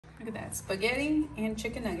Look at that, spaghetti and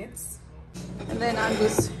chicken nuggets. And then I'm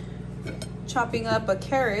just chopping up a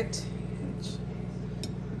carrot.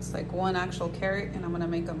 It's like one actual carrot, and I'm gonna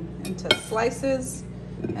make them into slices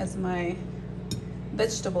as my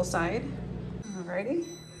vegetable side. Alrighty.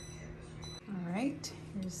 All right,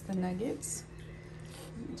 here's the nuggets.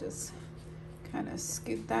 Just kind of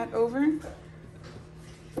scoot that over. And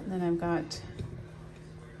then I've got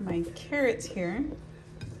my carrots here.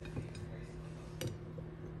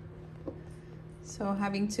 So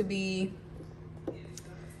having to be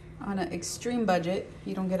on an extreme budget,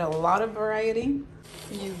 you don't get a lot of variety.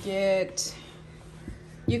 You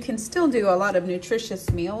can still do a lot of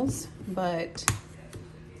nutritious meals, but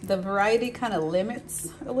the variety kind of limits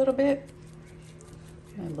a little bit.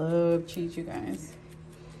 I love cheese, you guys.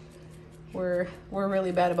 We're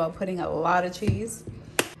really bad about putting a lot of cheese.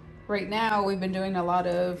 Right now, we've been doing a lot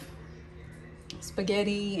of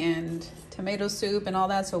spaghetti and tomato soup and all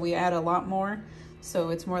that, so we add a lot more. So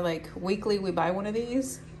it's more like weekly we buy one of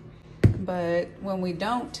these. But when we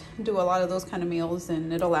don't do a lot of those kind of meals,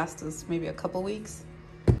 then it'll last us maybe a couple weeks,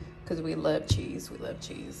 because we love cheese, we love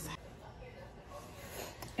cheese.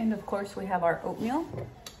 And of course we have our oatmeal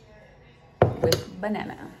with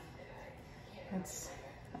banana. It's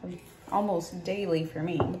almost daily for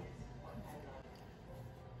me.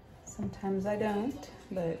 Sometimes I don't,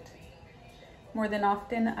 but more than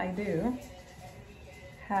often I do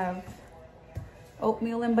have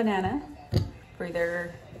oatmeal and banana for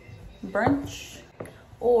either brunch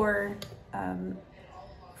or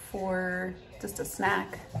for just a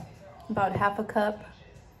snack. About half a cup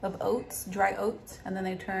of oats, dry oats, and then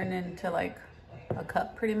they turn into like a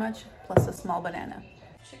cup pretty much, plus a small banana.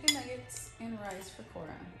 Chicken nuggets and rice for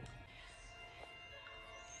Cora.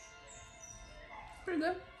 Pretty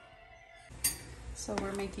good. So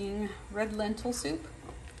we're making red lentil soup.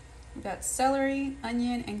 We've got celery,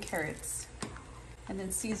 onion, and carrots. And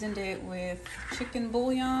then seasoned it with chicken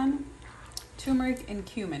bouillon, turmeric, and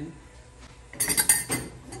cumin.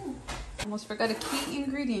 Almost forgot a key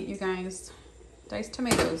ingredient, you guys. Diced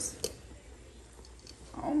tomatoes.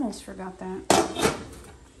 Almost forgot that.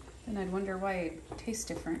 Then I'd wonder why it tastes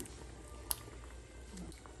different.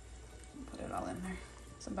 Put it all in there.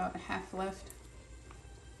 It's about half left.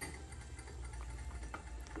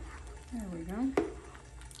 There we go.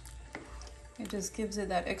 It just gives it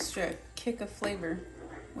that extra kick of flavor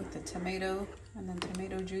with the tomato and then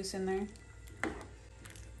tomato juice in there.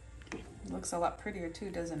 It looks a lot prettier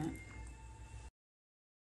too, doesn't it?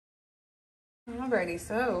 Alrighty,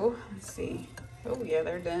 so let's see. Oh yeah,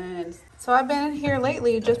 they're done. So I've been in here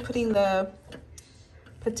lately just putting the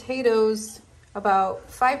potatoes about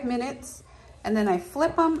 5 minutes, and then I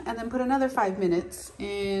flip them and then put another 5 minutes,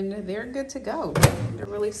 and they're good to go. They're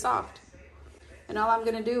really soft. And all I'm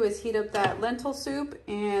gonna do is heat up that lentil soup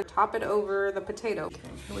and top it over the potato.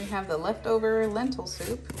 Here we have the leftover lentil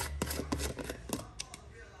soup.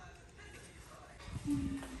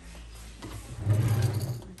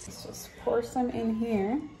 Let's just pour some in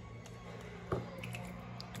here.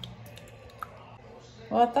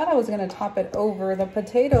 Well, I thought I was gonna top it over the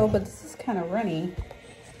potato, but this is kind of runny.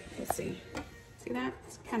 Let's see. See that?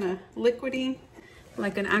 It's kind of liquidy,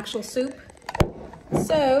 like an actual soup.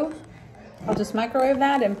 So I'll just microwave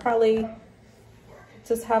that and probably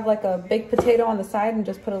just have like a baked potato on the side and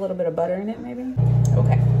just put a little bit of butter in it maybe.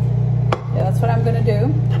 Okay, yeah, that's what I'm gonna do,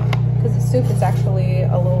 because the soup is actually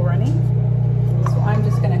a little runny. So I'm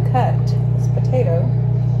just gonna cut this potato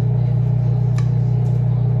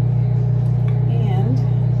and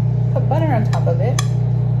put butter on top of it.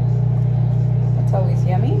 That's always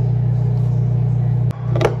yummy.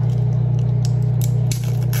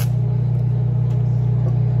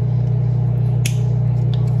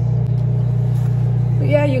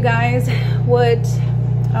 Yeah, you guys, what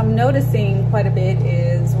I'm noticing quite a bit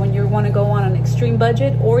is when you want to go on an extreme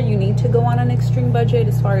budget, or you need to go on an extreme budget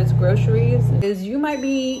as far as groceries, is you might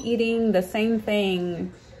be eating the same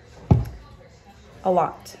thing a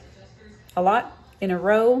lot in a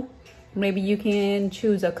row. Maybe you can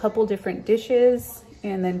choose a couple different dishes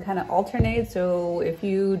and then kind of alternate. So if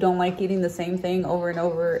you don't like eating the same thing over and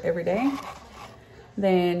over every day,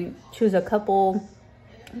 then choose a couple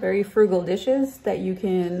very frugal dishes that you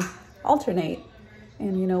can alternate.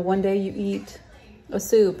 And you know, one day you eat a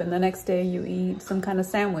soup, and the next day you eat some kind of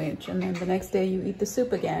sandwich, and then the next day you eat the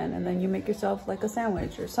soup again, and then you make yourself like a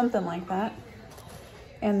sandwich or something like that.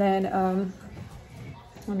 And then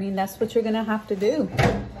I mean, that's what you're gonna have to do,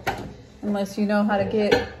 unless you know how to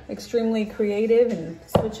get extremely creative and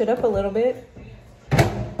switch it up a little bit.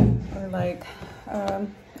 Or like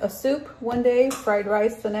a soup one day, fried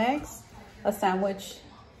rice the next, a sandwich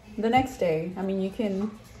the next day. I mean,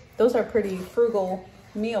 those are pretty frugal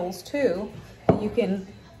meals too. You can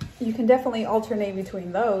definitely alternate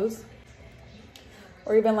between those.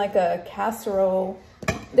 Or even like a casserole.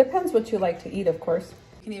 Depends what you like to eat, of course.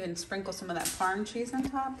 You can even sprinkle some of that farm cheese on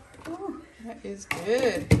top. Ooh, that is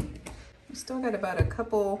good. We still got about a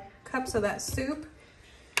couple cups of that soup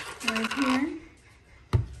right here.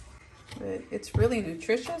 But it's really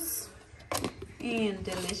nutritious and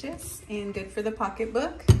delicious and good for the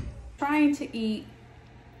pocketbook. Trying to eat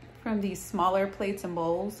from these smaller plates and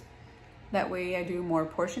bowls. That way I do more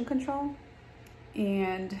portion control.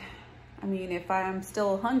 And I mean, if I'm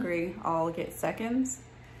still hungry, I'll get seconds,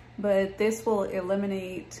 but this will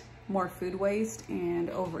eliminate more food waste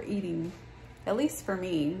and overeating. At least for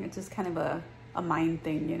me, it's just kind of a mind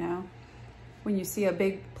thing, you know? When you see a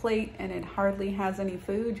big plate and it hardly has any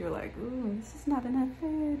food, you're like, ooh, this is not enough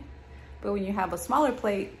food. But when you have a smaller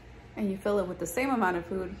plate and you fill it with the same amount of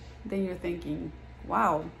food, then you're thinking,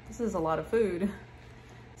 wow, this is a lot of food.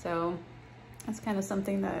 So that's kind of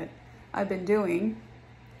something that I've been doing.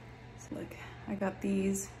 So look, I got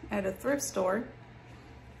these at a thrift store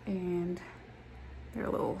and they're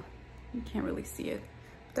a little, you can't really see it,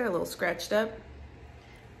 but they're a little scratched up,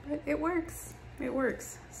 but it works, it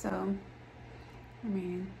works. So, I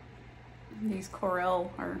mean, these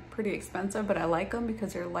Corelle are pretty expensive, but I like them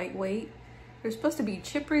because they're lightweight. They're supposed to be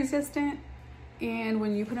chip resistant, and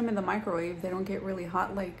when you put them in the microwave, they don't get really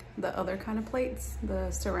hot like the other kind of plates, the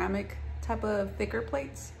ceramic type of thicker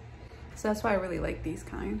plates. So that's why I really like these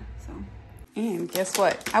kind. So, and guess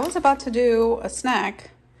what? I was about to do a snack,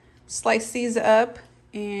 slice these up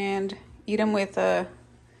and eat them with the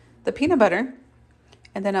peanut butter.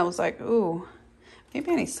 And then I was like, ooh,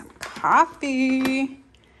 maybe I need some coffee.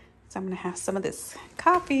 So I'm gonna have some of this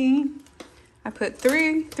coffee. I put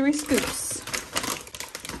three scoops.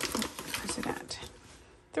 Where's it at?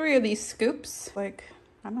 3 of these scoops, like,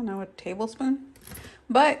 I don't know, a tablespoon.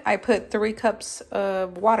 But I put 3 cups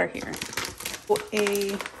of water here.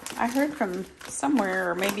 I heard from somewhere,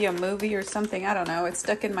 or maybe a movie or something, I don't know, it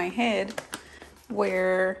stuck in my head,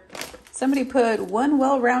 where somebody put 1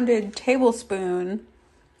 well-rounded tablespoon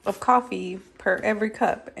of coffee per every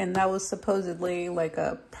cup, and that was supposedly like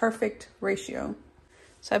a perfect ratio.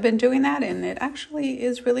 So I've been doing that, and it actually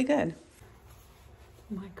is really good.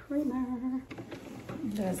 My creamer.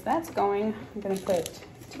 As that's going, I'm gonna put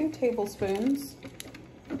 2 tablespoons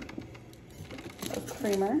of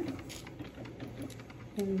creamer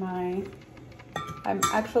in my, I'm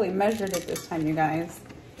actually measured it this time, you guys,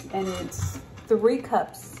 and it's 3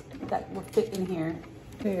 cups that will fit in here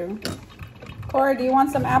too. Cora, do you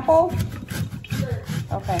want some apple? Sure.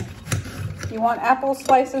 Okay. You want apple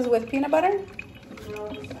slices with peanut butter? No,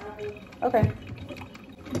 just apple. Okay.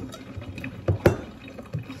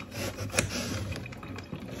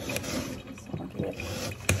 So I'll get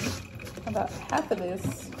about half of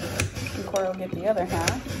this, and Cora will get the other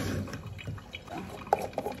half.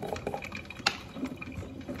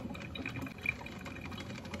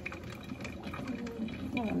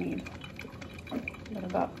 What do I need? But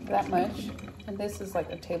about that much. And this is like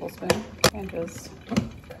a tablespoon. And just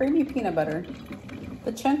creamy peanut butter.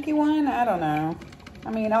 The chunky one, I don't know.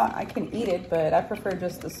 I mean, I can eat it, but I prefer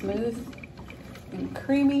just the smooth and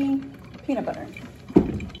creamy peanut butter.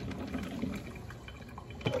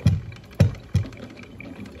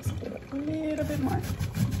 Just do a little bit more.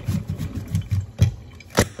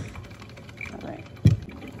 All right.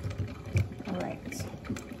 All right. So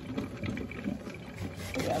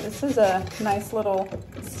yeah, this is a nice little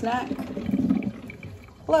snack.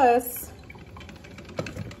 Plus,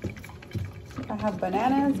 I have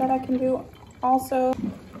bananas that I can do also.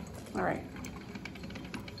 All right.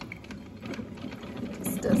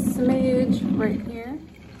 Just a smidge right here.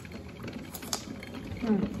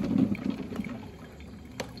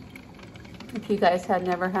 If you guys had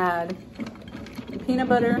never had peanut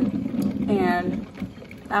butter and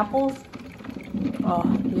apples, oh,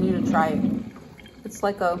 you need to try it. It's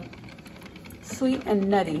like a sweet and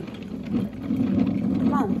nutty.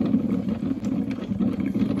 Come on.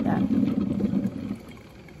 Look at that.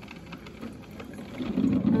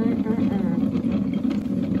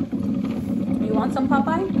 You want some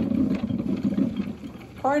Popeye?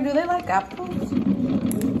 Or do they like apples?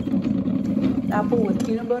 Apple with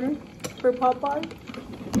peanut butter for Popeye?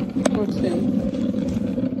 Let's see.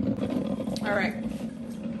 All right.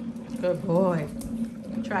 Good boy.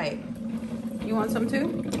 Try it. You want some too?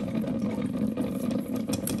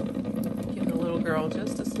 Give the little girl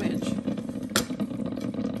just a smidge.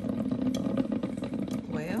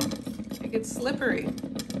 Well, it gets slippery.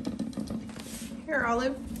 Here,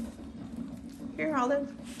 Olive. Here,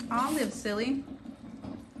 Olive. Olive, silly.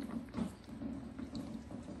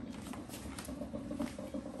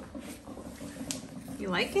 You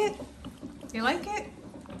like it? You like it?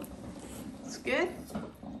 It's good?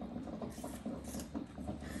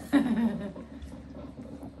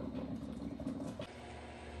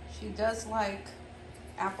 She does like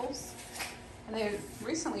apples. And they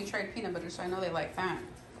recently tried peanut butter, so I know they like that.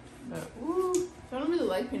 But, ooh. I don't really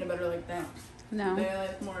like peanut butter like that. No. They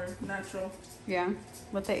like more natural. Yeah,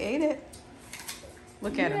 but they ate it.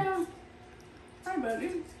 Look at them. Yeah. Hi,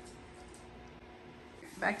 buddy.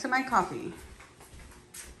 Back to my coffee.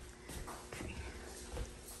 Okay.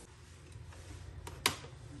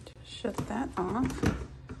 Shut that off.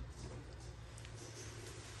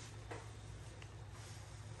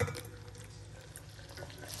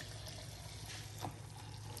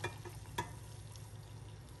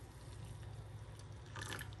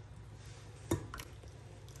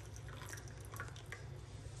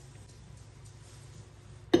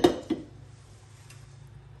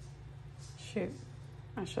 Shoot,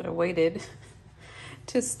 I should have waited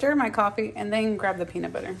to stir my coffee and then grab the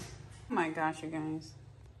peanut butter. Oh my gosh, you guys.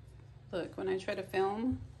 Look, when I try to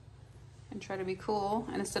film and try to be cool,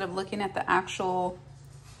 and instead of looking at the actual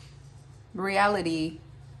reality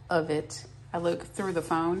of it, I look through the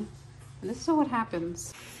phone. And this is what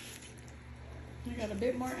happens. I got a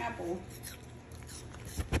bit more apple.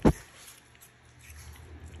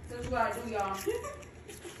 This is what I do, y'all.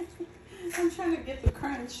 I'm trying to get the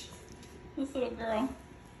crunch. This little girl.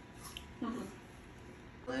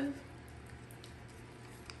 Live.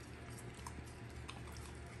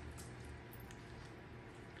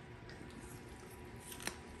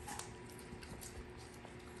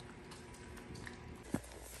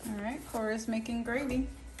 All right, Cora's making gravy.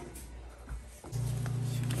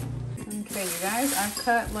 Okay, you guys, I've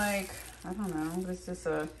cut like, I don't know, what is this,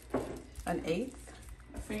 an eighth,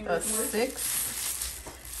 a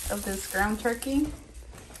sixth of this ground turkey.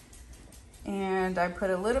 And I put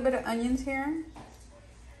a little bit of onions here.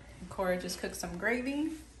 Cora just cooked some gravy.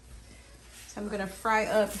 So I'm gonna fry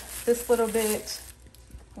up this little bit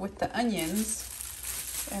with the onions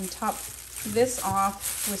and top this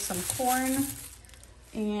off with some corn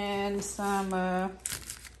and some,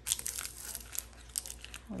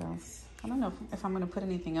 what else? I don't know if I'm gonna put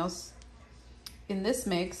anything else in this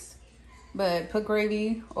mix, but put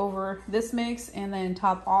gravy over this mix and then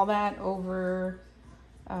top all that over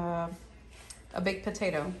a baked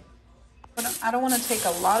potato. But I don't want to take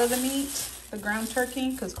a lot of the meat, the ground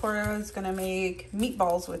turkey, because Cora is going to make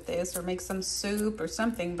meatballs with this or make some soup or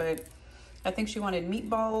something, but I think she wanted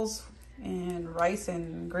meatballs and rice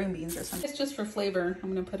and green beans or something. It's just for flavor.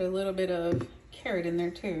 I'm going to put a little bit of carrot in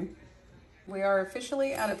there too. We are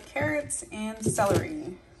officially out of carrots and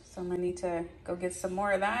celery, so I'm going to need to go get some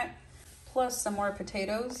more of that, plus some more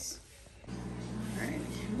potatoes. All right,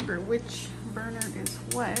 remember which burner is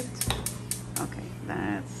what. Okay,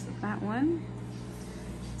 that's that one.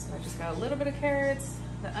 So I just got a little bit of carrots,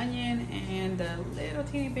 the onion, and a little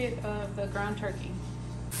teeny bit of the ground turkey.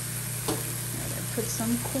 Alright, I put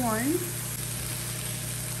some corn.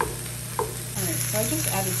 Alright, so I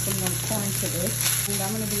just added some more corn to this. And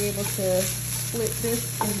I'm going to be able to split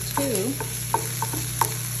this in two.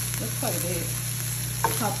 That's quite a bit.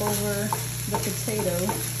 Pop over the potato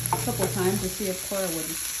a couple times to see if Cora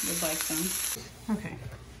would like them. Okay.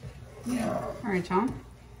 Yeah. All right, y'all.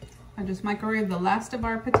 I just microwaved the last of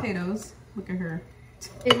our potatoes. Look at her.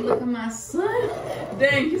 Hey, look at my son.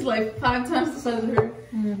 Dang, he's like 5 times the size of her.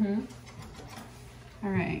 Mm-hmm. All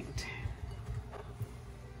right.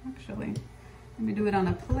 Actually, let me do it on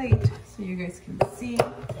a plate so you guys can see.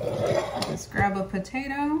 Just grab a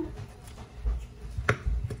potato.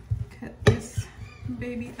 Cut this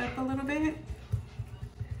baby up a little bit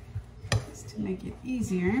just to make it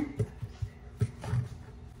easier.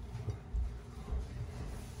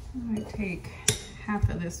 I'm going to take half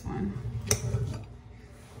of this one.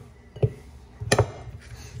 So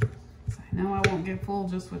I know I won't get full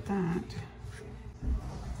just with that.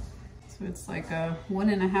 So it's like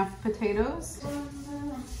 1.5 potatoes.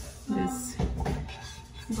 This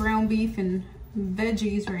ground beef and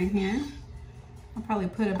veggies right here. I'll probably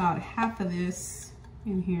put about half of this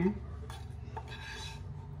in here.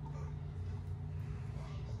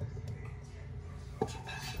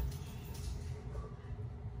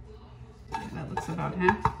 That looks about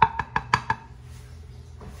half.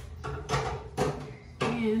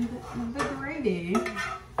 And the gravy.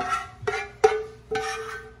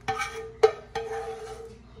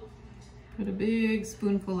 Put a big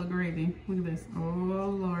spoonful of gravy. Look at this.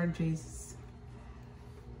 Oh, Lord Jesus.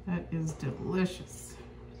 That is delicious.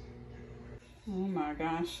 Oh my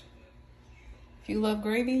gosh. If you love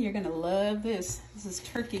gravy, you're gonna love this. This is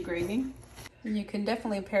turkey gravy. And you can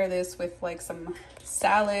definitely pair this with like some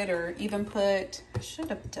salad, or even put, I should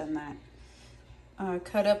have done that.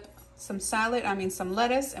 Cut up some some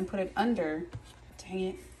lettuce and put it under. Dang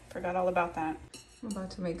it, forgot all about that. I'm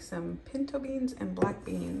about to make some pinto beans and black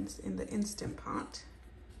beans in the Instant Pot.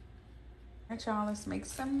 All right, y'all, let's make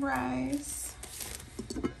some rice.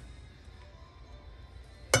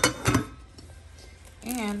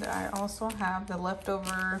 And I also have the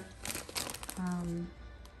leftover,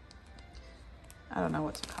 I don't know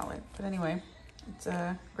what to call it, but anyway, it's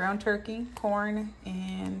a ground turkey, corn,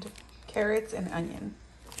 and carrots and onion.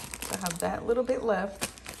 So I have that little bit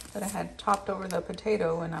left that I had topped over the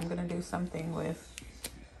potato, and I'm gonna do something with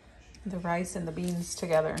the rice and the beans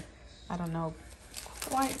together. I don't know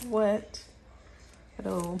quite what, but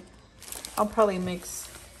I'll probably mix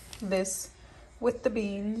this with the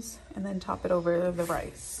beans and then top it over the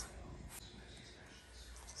rice.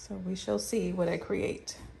 So we shall see what I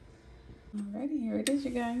create. Alrighty, here it is,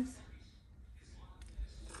 you guys.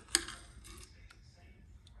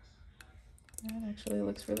 That actually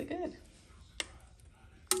looks really good.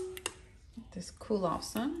 Let this cool off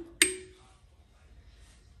some.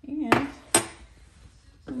 And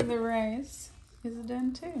the rice is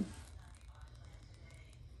done too.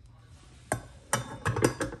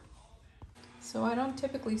 So I don't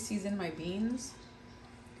typically season my beans.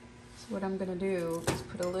 So what I'm gonna do is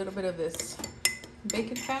put a little bit of this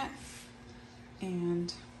bacon fat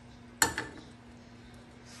and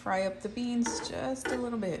fry up the beans just a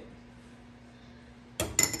little bit.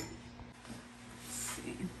 Let's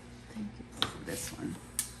see, I think it's this one.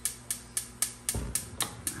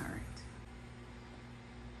 All right.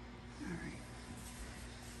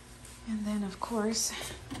 And then of course,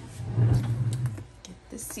 get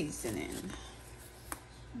the seasoning.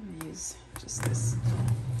 I'm gonna use just this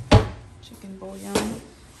chicken bouillon.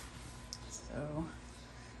 So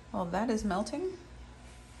while that is melting,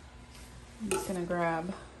 I'm just gonna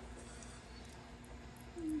grab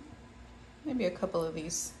maybe a couple of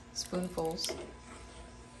these spoonfuls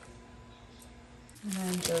and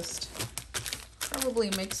then just probably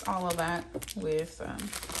mix all of that with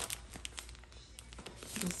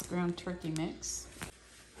this ground turkey mix.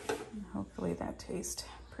 And hopefully that tastes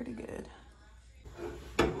pretty good.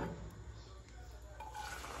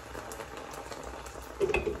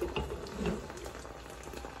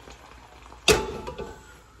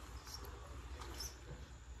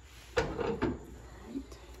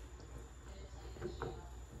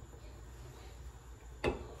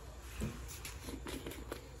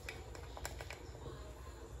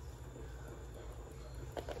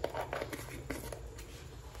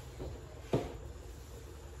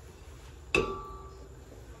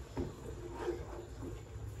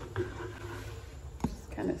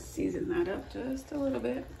 Kind of season that up just a little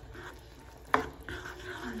bit.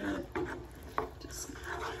 Just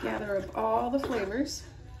gather up all the flavors.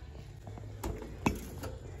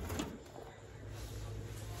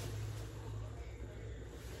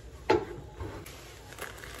 And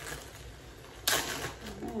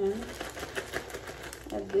then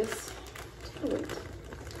add this to it.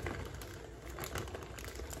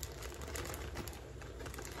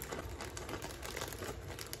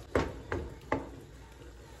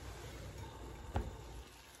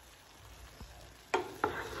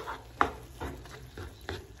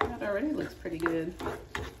 Already looks pretty good.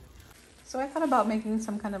 So I thought about making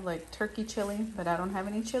some kind of like turkey chili, but I don't have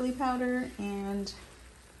any chili powder and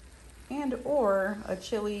or a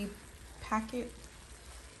chili packet.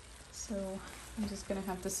 So I'm just gonna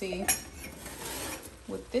have to see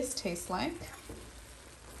what this tastes like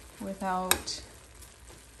without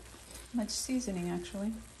much seasoning.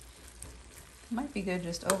 Actually, might be good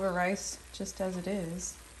just over rice, just as it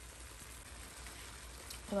is.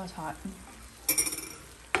 Oh, that's hot.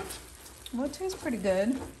 Well, it tastes pretty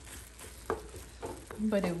good,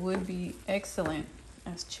 but it would be excellent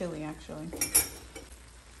as chili, actually.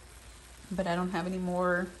 But I don't have any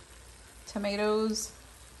more tomatoes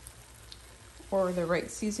or the right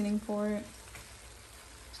seasoning for it,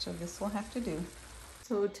 so this will have to do.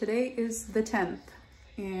 So today is the 10th,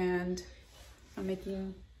 and I'm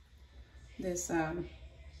making this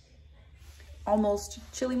almost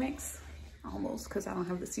chili mix, almost, because I don't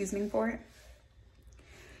have the seasoning for it.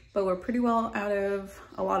 But we're pretty well out of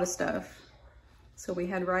a lot of stuff. So we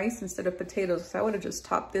had rice instead of potatoes. So I would have just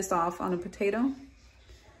topped this off on a potato.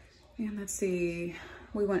 And let's see,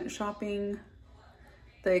 we went shopping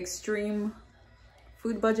the Extreme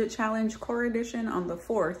Food Budget Challenge Core Edition on the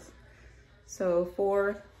 4th. So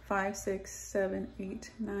 4, 5, 6, 7,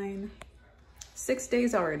 8, 9, 6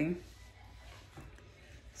 days already.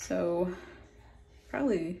 So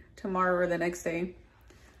probably tomorrow or the next day,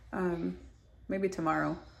 maybe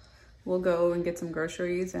tomorrow, we'll go and get some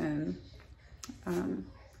groceries and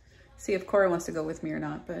see if Cora wants to go with me or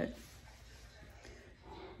not. But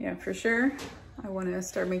yeah, for sure, I want to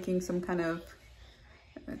start making some kind of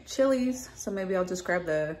chilies. So maybe I'll just grab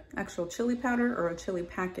the actual chili powder or a chili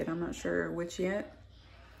packet. I'm not sure which yet.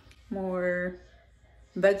 More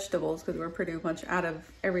vegetables, because we're pretty much out of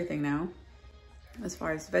everything now as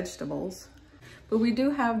far as vegetables. But we do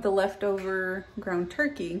have the leftover ground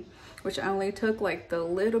turkey, which I only took like the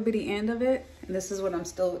little bitty end of it. And this is what I'm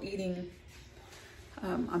still eating.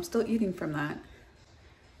 I'm still eating from that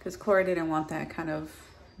because Cora didn't want that kind of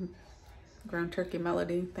ground turkey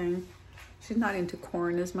melody thing. She's not into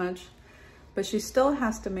corn as much, but she still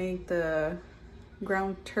has to make the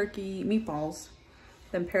ground turkey meatballs,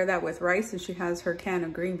 then pair that with rice, and she has her can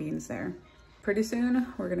of green beans there. Pretty soon,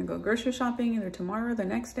 we're gonna go grocery shopping, either tomorrow or the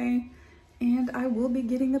next day, and I will be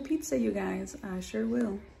getting a pizza, you guys. I sure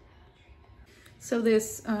will. So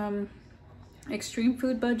this extreme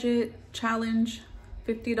food budget challenge,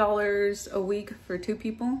 $50 a week for 2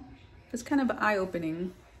 people, is kind of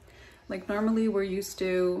eye-opening. Like normally we're used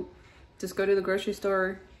to just go to the grocery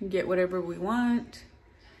store, get whatever we want,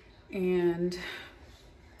 and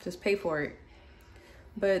just pay for it.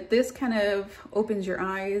 But this kind of opens your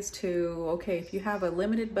eyes to, okay, if you have a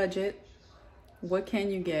limited budget, what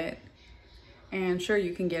can you get? And sure,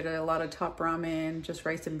 you can get a lot of top ramen, just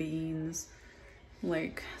rice and beans,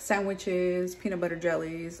 like sandwiches, peanut butter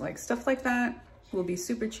jellies, like stuff like that will be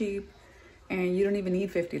super cheap, and you don't even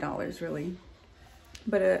need $50 really.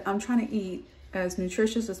 But I'm trying to eat as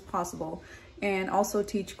nutritious as possible, and also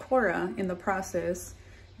teach Cora in the process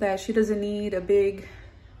that she doesn't need a big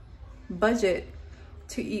budget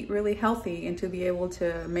to eat really healthy and to be able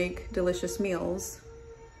to make delicious meals.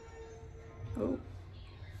 Oh,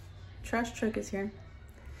 trash truck is here.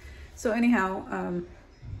 So anyhow,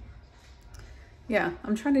 yeah,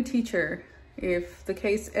 I'm trying to teach her, if the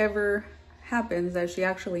case ever happens that she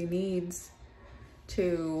actually needs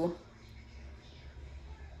to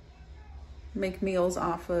make meals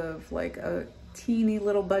off of like a teeny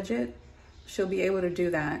little budget, she'll be able to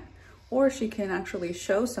do that. Or she can actually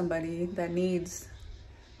show somebody that needs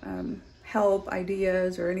help,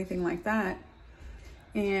 ideas, or anything like that.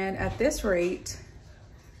 And at this rate,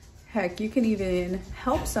 heck, you can even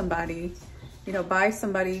help somebody, you know, buy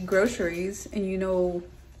somebody groceries, and you know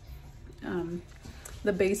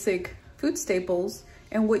the basic food staples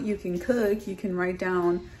and what you can cook. You can write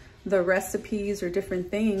down the recipes or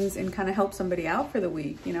different things and kind of help somebody out for the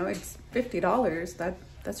week. You know, it's $50.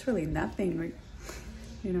 That's really nothing.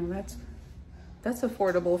 You know, that's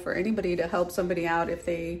affordable for anybody to help somebody out if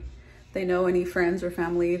they know any friends or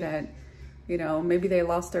family that, you know, maybe they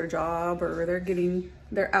lost their job or they're getting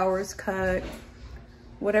their hours cut.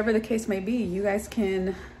 Whatever the case may be, you guys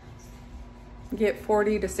can get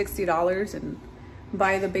 $40 to $60 and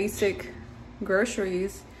buy the basic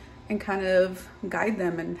groceries and kind of guide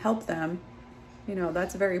them and help them. You know,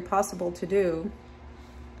 that's very possible to do.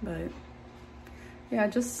 But yeah,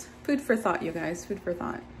 just food for thought, you guys, food for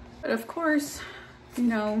thought. But of course, you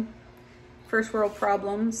know, first world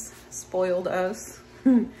problems spoiled us.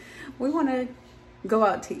 We want to go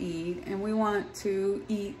out to eat, and we want to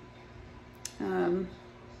eat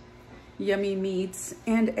yummy meats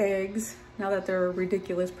and eggs now that they're a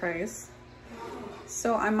ridiculous price.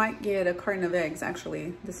 So I might get a carton of eggs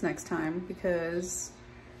actually this next time, because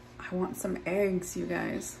I want some eggs, you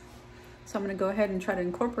guys. So I'm gonna go ahead and try to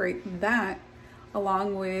incorporate that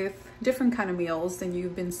along with different kind of meals than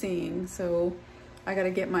you've been seeing. So I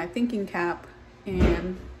gotta get my thinking cap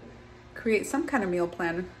and create some kind of meal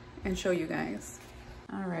plan and show you guys.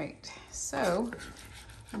 All right, so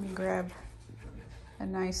let me grab a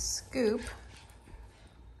nice scoop.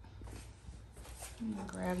 I'm gonna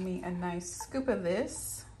grab me a nice scoop of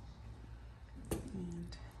this,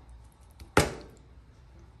 and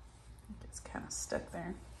it's kind of stuck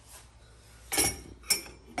there.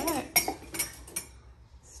 But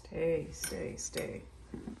stay.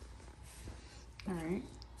 All right,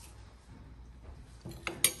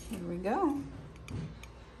 here we go.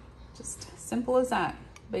 Just simple as that.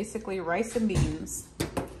 Basically rice and beans.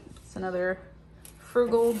 It's another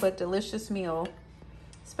frugal but delicious meal,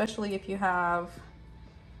 especially if you have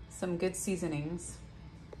some good seasonings.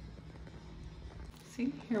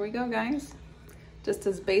 See, here we go, guys. Just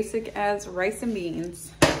as basic as rice and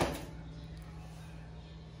beans.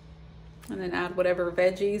 And then add whatever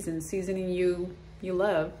veggies and seasoning you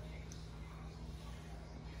love.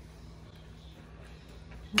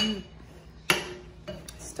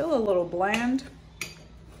 Still a little bland,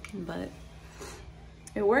 but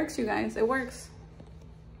it works, you guys, it works.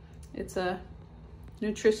 It's a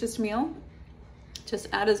nutritious meal, Just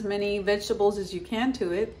add as many vegetables as you can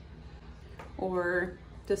to it, or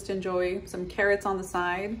just enjoy some carrots on the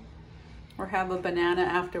side, or have a banana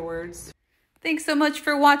afterwards. Thanks so much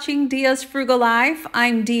for watching Dia's Frugal Life.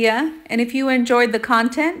 I'm Dia, and if you enjoyed the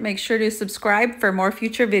content, make sure to subscribe for more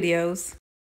future videos.